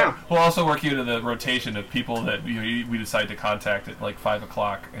 Yeah. We'll also work you into the rotation of people that we decide to contact at like 5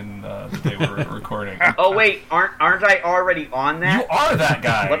 o'clock in the day we're recording. Oh wait, aren't I already on You that? are that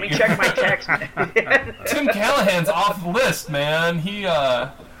guy. Let me check my text. Tim Callahan's off the list, man. He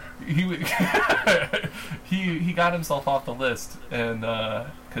he got himself off the list, and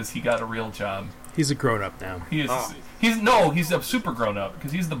because he got a real job. He's a grown-up now. He is. Oh. He's a super grown up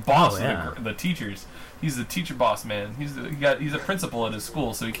because he's the boss yeah. of the teachers. He's the teacher boss man. He's a principal at his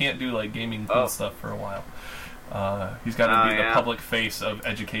school, so he can't do like gaming cool stuff for a while. He's got to be the public face of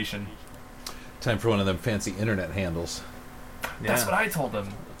education. Time for one of them fancy internet handles. That's Yeah. what I told him.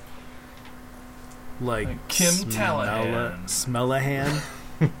 Like Kim Tallahan. Smellahan.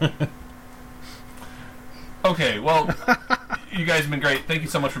 Okay, well, you guys have been great. Thank you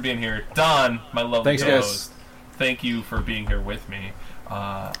so much for being here. Don, my lovely Thanks, guys. host, thank you for being here with me.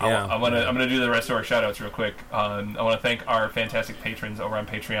 I'm Yeah. gonna do the rest of our shout outs real quick. I want to thank our fantastic patrons over on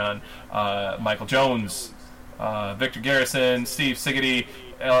Patreon: Michael Jones, Victor Garrison, Steve Siggety,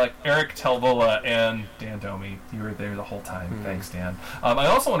 Eric Telvola, and Dan Domi. You were there the whole time. Thanks, Dan. I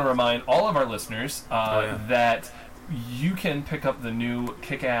also want to remind all of our listeners that you can pick up the new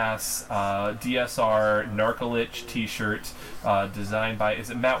kick-ass DSR Narcolich t-shirt designed by, is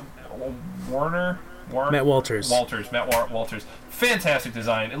it Matt Warner? Matt Walters. Matt Walters. Fantastic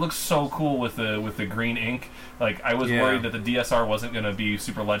design. It looks so cool with the green ink. Like, I was worried that the DSR wasn't going to be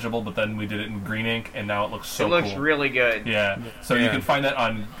super legible, but then we did it in green ink, and now it looks so cool. It looks really good. Yeah. So you can find that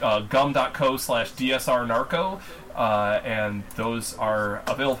on gum.co/DSRNarco. And those are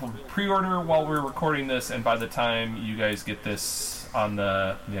available for pre-order while we're recording this, and by the time you guys get this on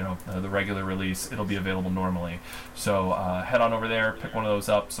the the regular release, it'll be available normally. So head on over there, pick one of those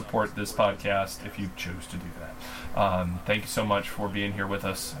up, support this podcast if you choose to do that. Thank you so much for being here with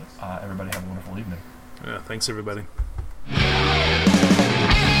us. Everybody have a wonderful evening. Yeah, thanks, everybody.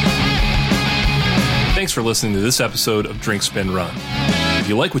 Thanks for listening to this episode of Drink Spin Run. If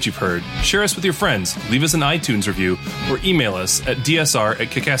you like what you've heard, share us with your friends, leave us an iTunes review, or email us at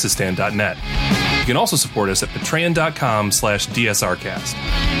dsr@kakassistan.net. You can also support us at patreon.com/dsrcast.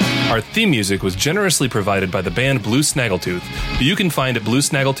 Our theme music was generously provided by the band Blue Snaggletooth, who you can find at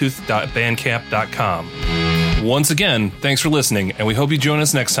bluesnaggletooth.bandcamp.com. Once again, thanks for listening, and we hope you join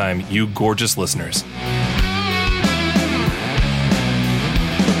us next time, you gorgeous listeners.